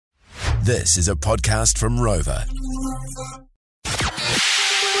This is a podcast from Rover.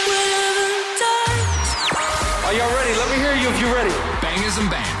 Are y'all ready? Let me hear you if you're ready. Bangers and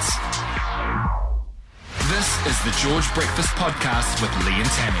bands. This is the George Breakfast Podcast with Lee and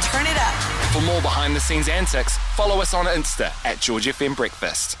Tammy. Turn it up. For more behind-the-scenes antics, follow us on Insta at George FM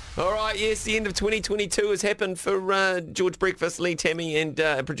Breakfast. All right, yes, the end of 2022 has happened for George Breakfast, Lee, Tammy, and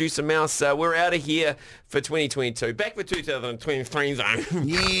producer Mouse. We're out of here for 2022. Back for 2023 zone.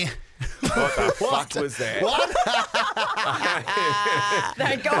 Yeah. What the fuck was that?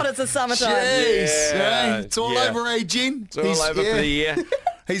 Thank God it's a summertime. Jeez. Yeah, It's all yeah. over, Jen. It's all over for the year.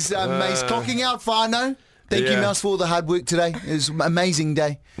 He's clocking out Fano. Thank you, Yeah. Mouse, for all the hard work today. It was an amazing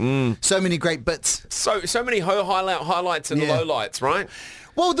day. So many great bits. So many highlights and Yeah. lowlights, right?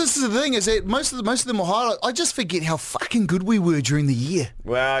 Well, this is the thing, is that most of them are highlights. I just forget how fucking good we were during the year.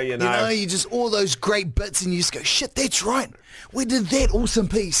 Well, you know. You know, you just, all those great bits, and you just go, shit, that's right. We did that awesome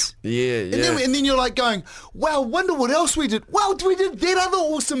piece. Yeah, yeah. And then you're like going, wow, wonder what else we did. Well, we did that other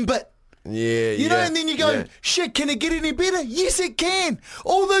awesome bit. Yeah, You know, and then you go, shit, can it get any better? Yes, it can.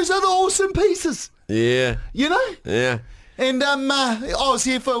 All those other awesome pieces. Yeah. You know? Yeah. And I was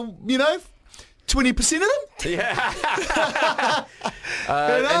here for, 20% of them. Yeah.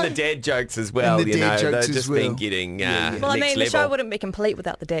 And the dad jokes as well, And the you know. dad jokes They've as just well. been getting Well, next I mean, the show level. wouldn't be complete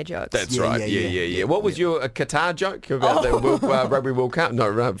without the dad jokes. That's Yeah, right. yeah, Yeah. What was your Qatar joke about the Rugby World Cup?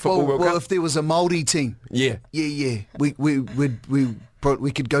 No, Football World Well, Cup? if there was a Māori team, Yeah. we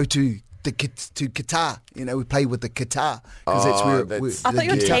could go to Qatar. We play with the Qatar because that's where. that's- I thought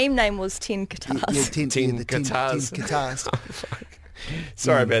your Qatar- team name was 10 Guitars. Yeah, 10 10 Qatars. 10 Qatars.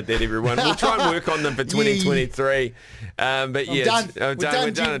 Sorry about that, everyone. We'll try and work on them for 2023. But yeah, done. We're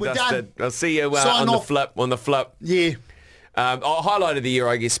done Jen, and we're dusted. done. I'll see you Sign on off. the flip. Yeah. Highlight of the year,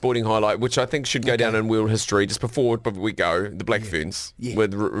 I guess, sporting highlight, which I think should go down in world history. Just before we go, the Black Ferns Yeah.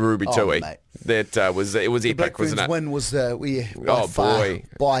 with Ruby Oh, Tui. mate. That was epic, Black wasn't Ferns it? win was by Oh, far, boy.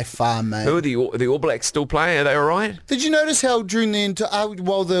 by far, mate. Who are the All Blacks still playing? Are they all right? Did you notice how during the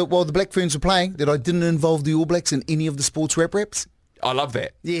while the Black Ferns were playing that I didn't involve the All Blacks in any of the sports raps? I love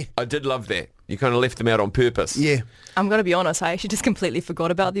that. Yeah. I did love that. You kind of left them out on purpose. Yeah. I'm going to be honest, I actually just completely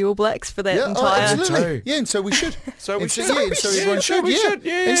forgot about the All Blacks for that Yeah, entire... absolutely. too. Yeah, and so we should. So we And should. Yeah, and so everyone Yeah, should. we Yeah. should,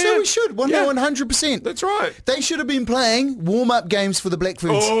 yeah. And so we should. Yeah. 100%. That's right. They should have been playing warm-up games for the Black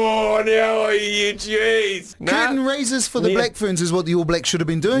Ferns. Oh, no, you jeez. Curtain raisers for the Yeah. Black Ferns is what the All Blacks should have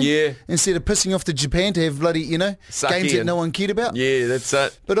been doing. Yeah. Instead of pissing off to Japan to have bloody, Suck games in. that no one cared about. Yeah, that's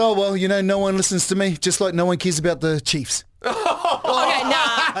it. But oh well, no one listens to me, just like no one cares about the Chiefs. Okay,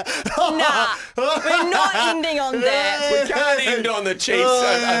 nah. We're not ending on that. We can't end on the Chiefs.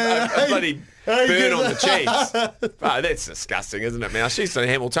 A bloody burn on the Chiefs. Oh, that's disgusting, isn't it, Mouse? She's a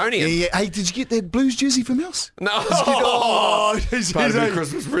Hamiltonian. Yeah. Hey, did you get that Blues jersey from us? No. Oh, Part of the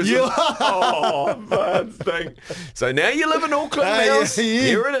Christmas present. Oh, bad thing. So now you live in Auckland, Mouse. yeah.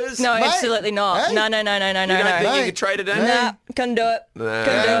 Here it is. No, Mate, absolutely not. hey. No. You don't think you Hey. could trade it in? Nah, couldn't do it. Nah.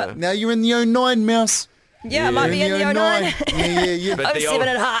 Couldn't do it. Now you're in the 09, Mouse. Yeah, I might be in the 09. Yeah. But I'm the 7 old-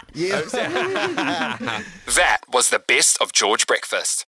 and hot. Yeah. That was the best of George Breakfast.